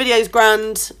 The video's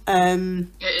grand. It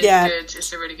is good.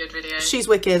 It's a really good video. She's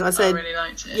wicked. I really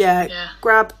liked it. Yeah,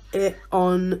 grab it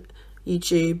on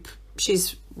YouTube.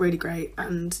 She's really great,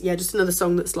 and yeah, just another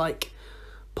song that's like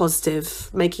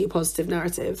positive, making a positive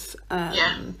narrative. But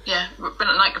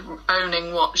like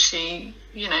owning what she,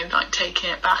 like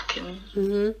taking it back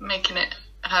and making it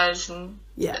hers, and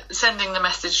sending the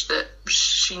message that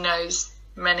she knows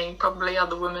many probably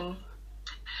other women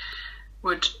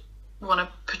would want to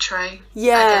portray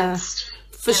against,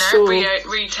 for sure.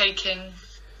 Retaking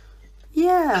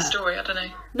the story. I don't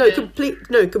know.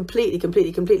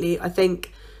 Completely. I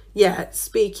think,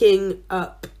 speaking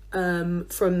up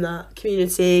from that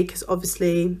community, because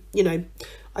obviously,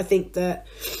 I think that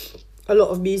a lot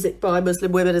of music by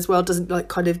Muslim women as well doesn't like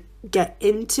kind of get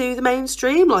into the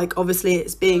mainstream. Like obviously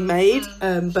it's being made,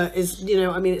 but is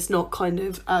it's not kind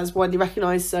of as widely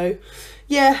recognised. So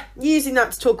yeah, using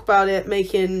that to talk about it,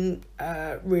 making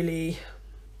a really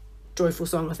joyful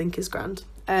song, I think is grand.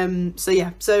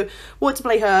 So wanted to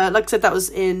play her. Like I said, that was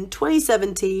in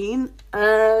 2017,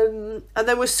 and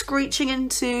then we're screeching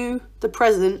into the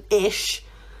present-ish.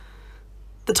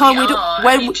 The time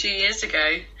when 2 years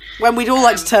ago, when we'd all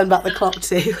like to turn back the clock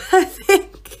to, I think.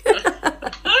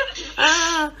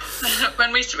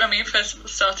 when we first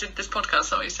started this podcast,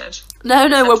 that's what we said. No,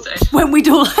 when we'd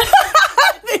all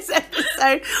this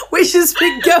episode, which has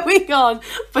been going on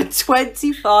for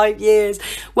 25 years.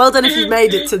 Well done if you've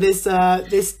made it to this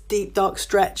this deep dark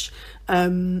stretch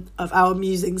of our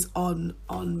musings on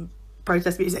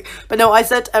protest music. But no, I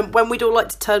said when we'd all like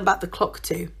to turn back the clock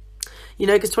to,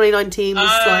 because 2019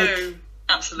 was like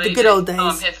absolutely the good old days.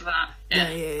 I'm here for that.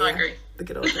 Yeah. I agree. The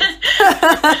good old days.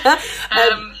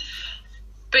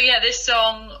 But yeah, this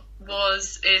song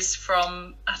is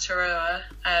from Aotearoa,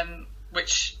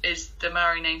 which is the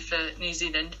Maori name for New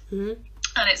Zealand, and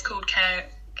it's called Kea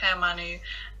Manu,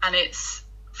 and it's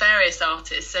various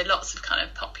artists, so lots of kind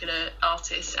of popular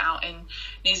artists out in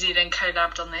New Zealand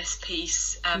collabed on this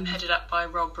piece, headed up by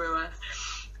Rob Brewer,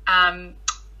 and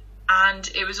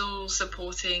it was all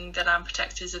supporting the land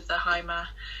protectors of the Haima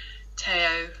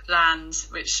Teo lands,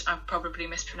 which I probably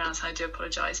mispronounced, I do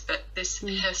apologise, but this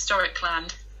historic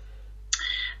land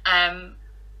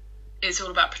is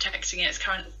all about protecting it. It's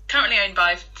currently owned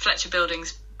by Fletcher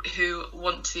Buildings, who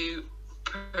want to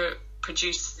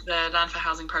produce the land for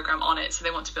housing programme on it, so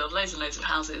they want to build loads and loads of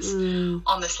houses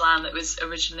on this land that was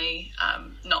originally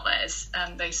not theirs,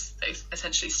 and they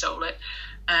essentially stole it.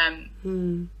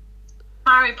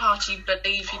 Maori Party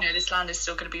believe this land is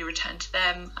still going to be returned to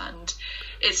them, and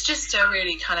it's just a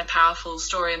really kind of powerful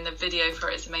story, and the video for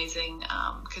it is amazing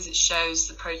because it shows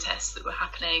the protests that were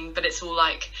happening, but it's all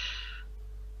like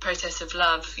protests of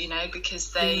love,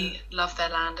 because they love their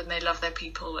land and they love their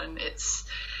people, and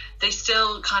they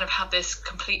still kind of have this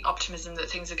complete optimism that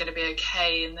things are going to be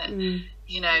okay, and that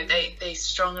they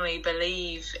strongly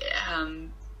believe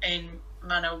in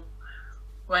Mana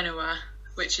Whenua,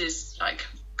 which is like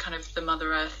kind of the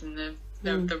Mother Earth and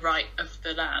the right of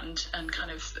the land, and kind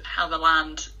of how the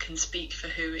land can speak for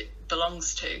who it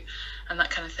belongs to, and that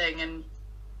kind of thing. And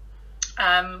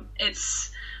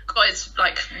it's got its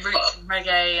like roots in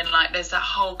reggae, and like there's that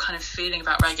whole kind of feeling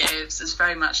about reggae. It's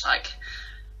very much like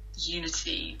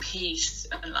unity, peace,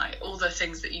 and like all the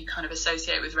things that you kind of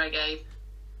associate with reggae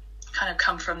kind of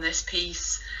come from this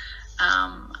piece.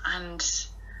 And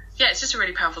yeah, it's just a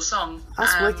really powerful song.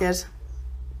 That's wicked.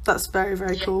 That's very,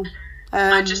 very cool.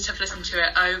 I just have listened to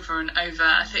it over and over.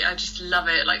 I think I just love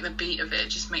it. Like the beat of it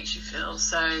just makes you feel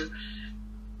so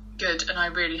good, and I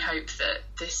really hope that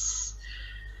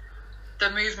the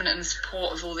movement and the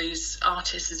support of all these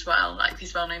artists as well, like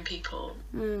these well-known people,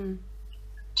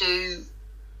 do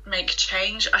make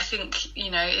change. I think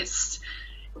it's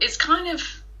kind of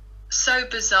so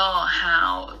bizarre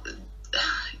how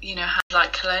how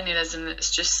like colonialism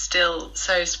that's just still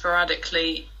so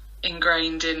sporadically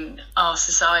ingrained in our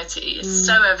society is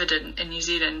so evident in New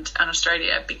Zealand and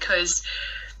Australia, because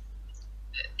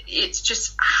it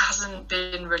just hasn't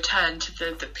been returned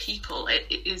to the people.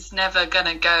 It is never going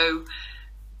to go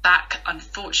back,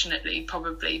 unfortunately,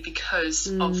 probably because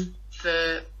of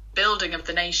the building of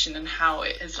the nation and how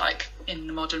it is like in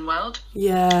the modern world.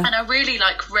 And I really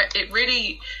it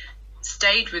really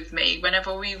stayed with me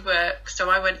whenever we were,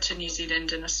 so I went to New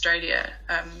Zealand and Australia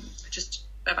just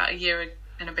about a year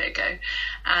and a bit ago,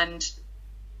 and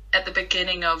at the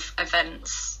beginning of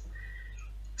events,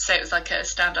 say it was like a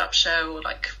stand-up show or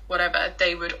like whatever,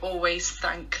 they would always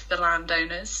thank the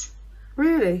landowners.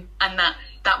 Really? And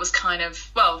that was kind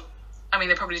of, well, I mean,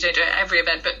 they probably don't do it at every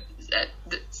event, but at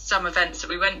some events that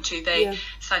we went to, they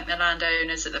thanked the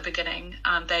landowners at the beginning,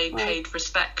 and they paid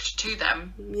respect to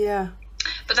them. Yeah.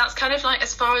 But that's kind of like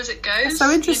as far as it goes. That's so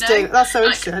interesting. You know? That's so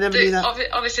interesting. I never knew that.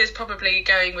 Obviously, it's probably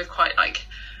going with quite like,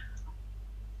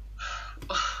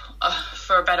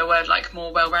 for a better word, like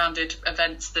more well-rounded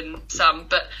events than some.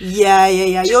 But yeah.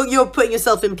 You're putting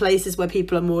yourself in places where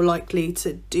people are more likely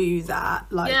to do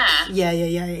that. Like, yeah.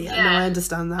 No, I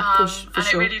understand that for and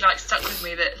sure. it really like stuck with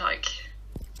me that like,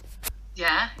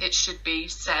 yeah, it should be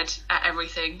said at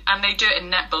everything, and they do it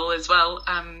in netball as well.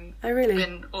 Oh, really?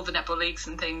 In all the netball leagues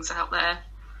and things out there,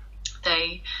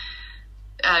 they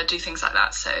do things like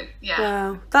that. So yeah.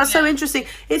 Wow, that's so interesting.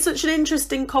 It's such an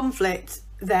interesting conflict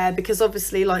there, because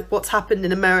obviously like what's happened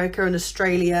in America and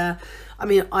Australia, I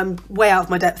mean, I'm way out of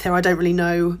my depth here, I don't really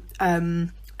know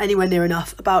anywhere near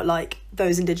enough about like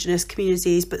those Indigenous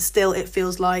communities, but still it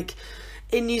feels like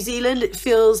in New Zealand it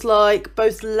feels like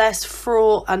both less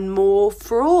fraught and more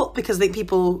fraught, because I think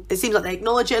people, it seems like they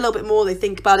acknowledge it a little bit more, they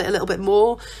think about it a little bit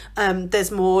more. There's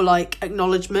more like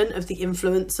acknowledgement of the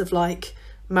influence of like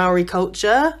Maori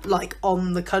culture like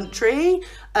on the country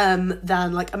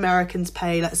than like Americans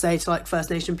pay, let's say, to like First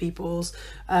Nation peoples,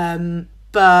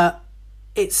 but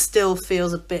it still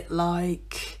feels a bit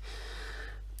like,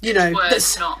 you know,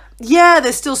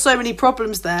 there's still so many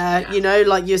problems there, you know,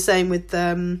 like you're saying with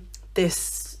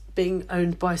this being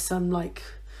owned by some like,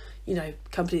 you know,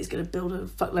 company that's going to build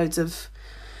fuckloads of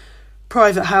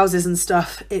private houses and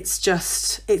stuff. It's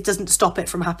just, it doesn't stop it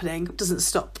from happening. It doesn't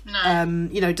stop,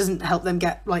 you know, it doesn't help them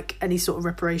get like any sort of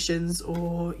reparations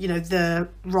or, you know, the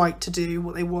right to do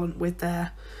what they want with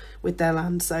their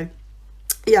land. So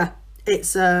yeah,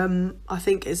 it's I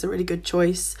think it's a really good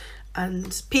choice,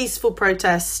 and peaceful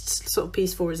protest, sort of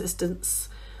peaceful resistance,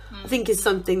 I think is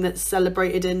something that's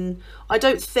celebrated in, I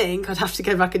don't think, I'd have to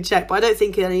go back and check, but I don't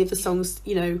think any of the songs,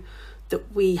 you know, that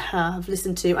we have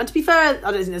listened to, and to be fair, I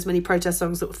don't think there's many protest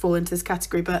songs that would fall into this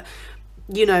category, but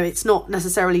you know, it's not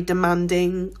necessarily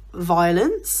demanding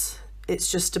violence,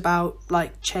 it's just about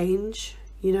like change,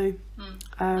 you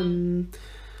know.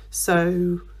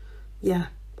 So yeah,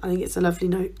 I think it's a lovely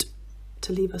note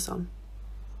to leave us on.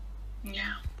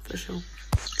 Yeah, for sure.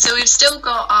 So we've still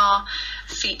got our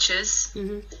features,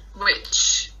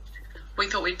 which we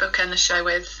thought we'd bookend the show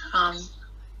with.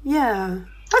 Yeah,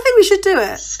 I think we should do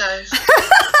it. So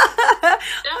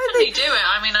definitely do it.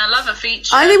 I mean, I love a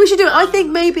feature. I think we should do it. I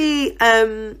think maybe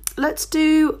let's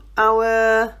do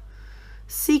our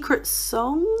secret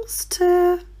songs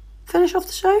to finish off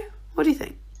the show. What do you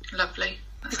think? Lovely.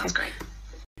 That sounds great.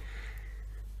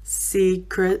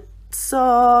 Secret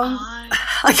song.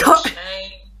 I got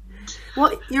ashamed.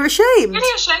 What? You're ashamed?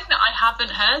 Really ashamed that I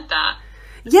haven't heard that.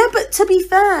 Yeah, but to be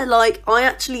fair, like I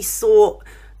actually sought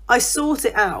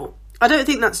it out. I don't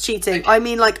think that's cheating. Okay. I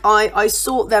mean, like I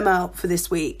sought them out for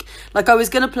this week. Like I was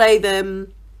gonna play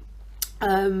them.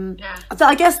 I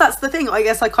guess that's the thing. I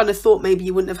guess I kind of thought maybe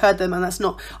you wouldn't have heard them, and that's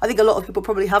not. I think a lot of people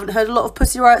probably haven't heard a lot of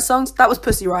Pussy Riot songs. That was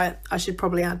Pussy Riot, I should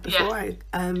probably add before I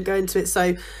go into it.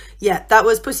 So yeah, that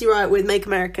was Pussy Riot with Make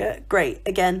America Great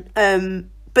Again.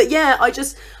 But yeah, I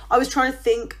was trying to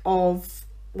think of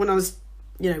when I was,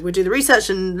 you know, we'd do the research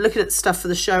and looking at stuff for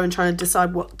the show and trying to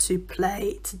decide what to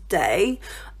play today.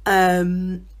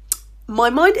 My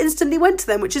mind instantly went to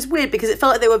them, which is weird because it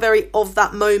felt like they were very of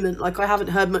that moment. Like I haven't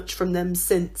heard much from them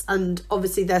since, and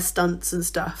obviously their stunts and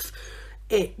stuff,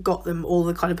 it got them all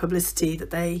the kind of publicity that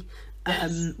they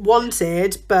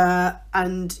wanted,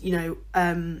 and you know,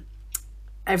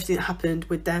 everything that happened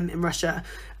with them in Russia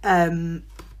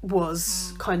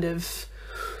was kind of,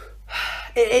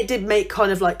 it did make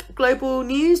kind of like global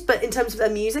news, but in terms of their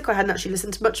music I hadn't actually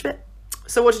listened to much of it.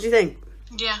 So what did you think?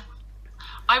 Yeah,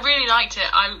 I really liked it.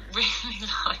 I really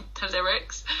liked the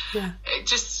lyrics. Yeah. It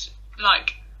just,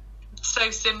 like, so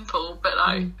simple, but,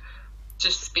 like,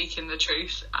 just speaking the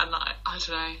truth. And, like, I don't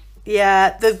know.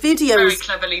 Yeah, the video very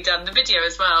cleverly done. The video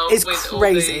as well. It's with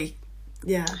crazy. All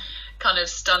the kind of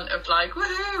stunt of, like,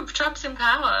 woohoo, Trump's in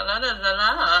power, la, la, la,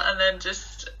 la. And then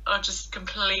just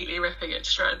completely ripping it to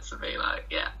shreds and being like,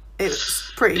 yeah.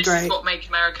 It's pretty great. This is what Make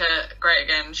America Great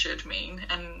Again should mean.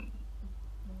 And,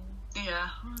 yeah.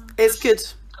 It's good.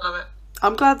 I love it.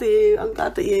 I'm glad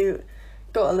that you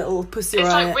got a little Pussy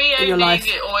Riot in your life.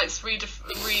 It, or it's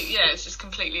it's just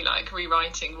completely like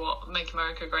rewriting what Make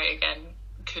America Great Again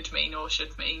could mean or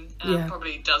should mean.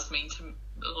 Probably does mean to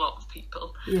a lot of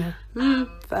people. Yeah.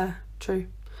 Fair. True.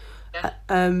 Yeah.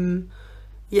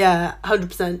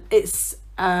 100%. It's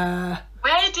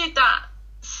Where did that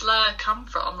slur come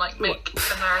from? Like, make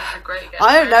America great again?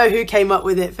 I don't know who came up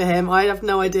with it for him. I have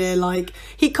no idea. Like,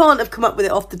 he can't have come up with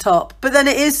it off the top. But then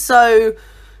it is so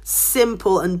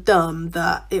simple and dumb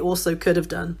that it also could have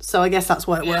done. So I guess that's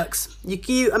why it works.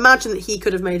 You imagine that he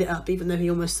could have made it up, even though he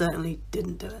almost certainly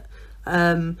didn't do it.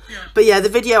 But yeah, the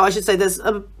video, I should say, there's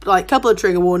a couple of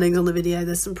trigger warnings on the video.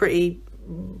 There's some pretty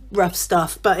rough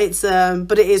stuff, but it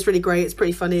is really great. It's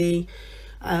pretty funny.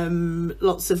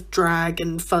 Lots of drag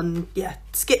and fun,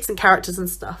 skits and characters and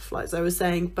stuff, like as I was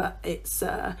saying. But it's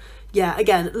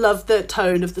again, love the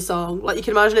tone of the song. Like, you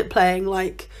can imagine it playing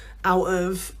like out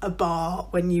of a bar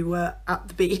when you were at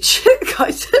the beach,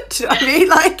 kind of. Do you know what I mean?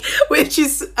 Like, which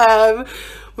is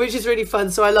really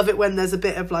fun. So I love it when there's a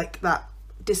bit of like that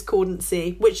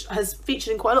discordancy, which has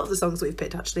featured in quite a lot of the songs that we've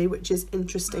picked, actually, which is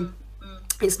interesting.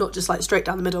 It's not just like straight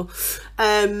down the middle.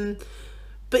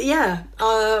 But yeah,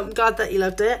 I'm glad that you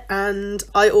loved it. And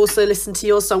I also listened to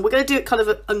your song. We're going to do it kind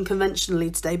of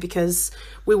unconventionally today because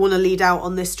we want to lead out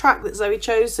on this track that Zoe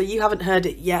chose. So you haven't heard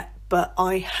it yet, but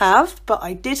I have. But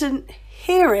I didn't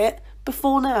hear it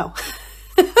before now.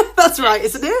 That's right,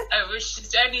 isn't it? Which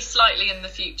is only slightly in the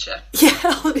future.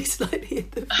 Yeah, only slightly in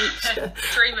the future.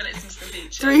 3 minutes into the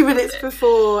future. 3 minutes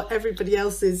before everybody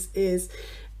else's is.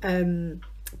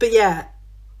 But yeah,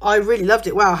 I really loved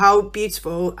it. Wow, how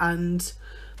beautiful and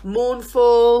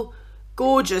mournful,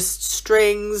 gorgeous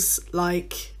strings.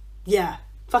 Like, yeah,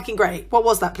 fucking great. What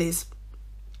was that, please?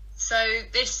 So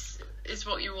this is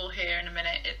what you will hear in a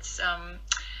minute. It's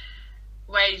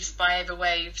Waves by Ava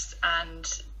Waves, and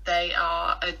they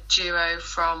are a duo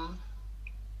from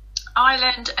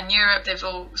Ireland and Europe. They've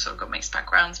all sort of got mixed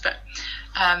backgrounds, but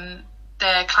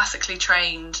they're classically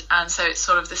trained, and so it's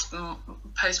sort of this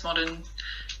postmodern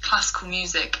classical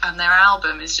music, and their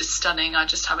album is just stunning. I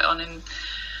just have it on in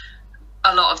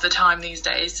a lot of the time these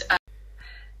days.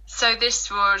 So this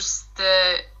was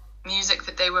the music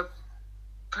that they were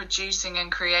producing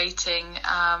and creating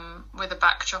with a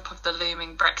backdrop of the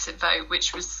looming Brexit vote,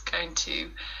 which was going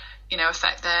to,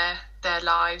 affect their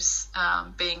lives,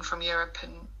 being from Europe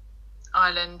and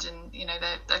Ireland, and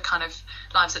their kind of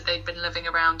lives that they'd been living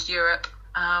around Europe.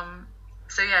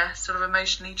 So yeah, sort of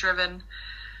emotionally driven,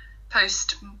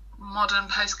 post-modern,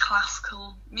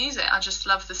 post-classical music. I just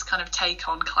love this kind of take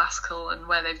on classical and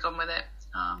where they've gone with it.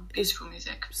 Beautiful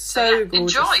music. So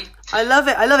gorgeous. Enjoy. I love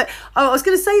it. Oh, I was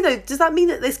going to say though, does that mean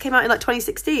that this came out in like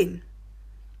 2016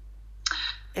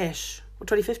 ish or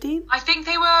 2015? I think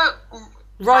they were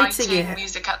writing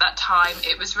music at that time.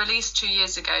 It was released 2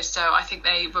 years ago, so I think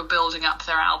they were building up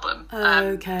their album.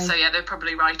 Okay. So yeah, they're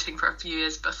probably writing for a few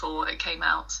years before it came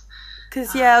out.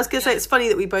 Because I was going to say, it's funny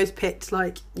that we both picked,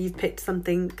 like, you've picked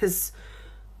something, because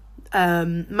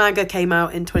MAGA came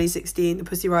out in 2016, the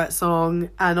Pussy Riot song,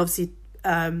 and obviously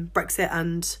Brexit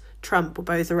and Trump were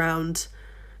both around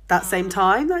that same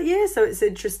time that year. So it's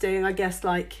interesting, I guess,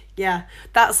 like, yeah,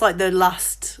 that's like the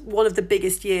last, one of the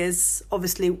biggest years,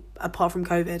 obviously, apart from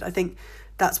COVID. I think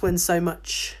that's when so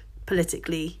much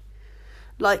politically,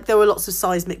 like, there were lots of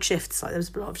seismic shifts, like there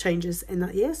was a lot of changes in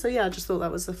that year. So yeah, I just thought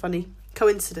that was a funny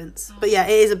coincidence. But yeah,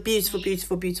 it is a beautiful,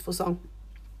 beautiful, beautiful song.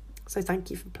 So thank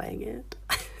you for playing it.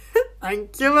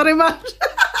 Thank you very much.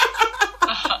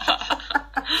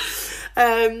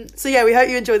 So yeah, we hope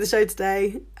you enjoyed the show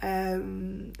today.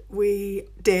 We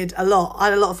did a lot. I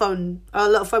had a lot of fun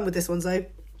with this one, so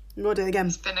we'll do it again.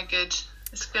 It's been a good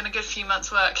few months'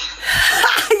 work.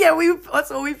 Yeah,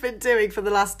 that's all we've been doing for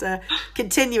the last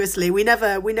continuously. We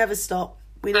never stop.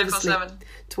 We never sleep.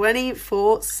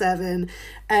 24/7.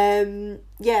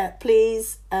 Yeah,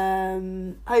 please.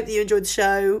 Hope that you enjoyed the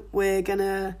show. We're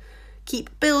gonna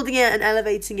keep building it and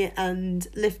elevating it and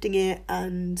lifting it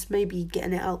and maybe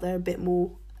getting it out there a bit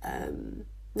more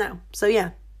now. So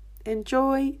yeah,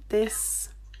 enjoy this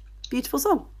beautiful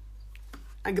song.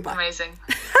 And goodbye. Amazing.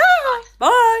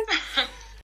 Bye.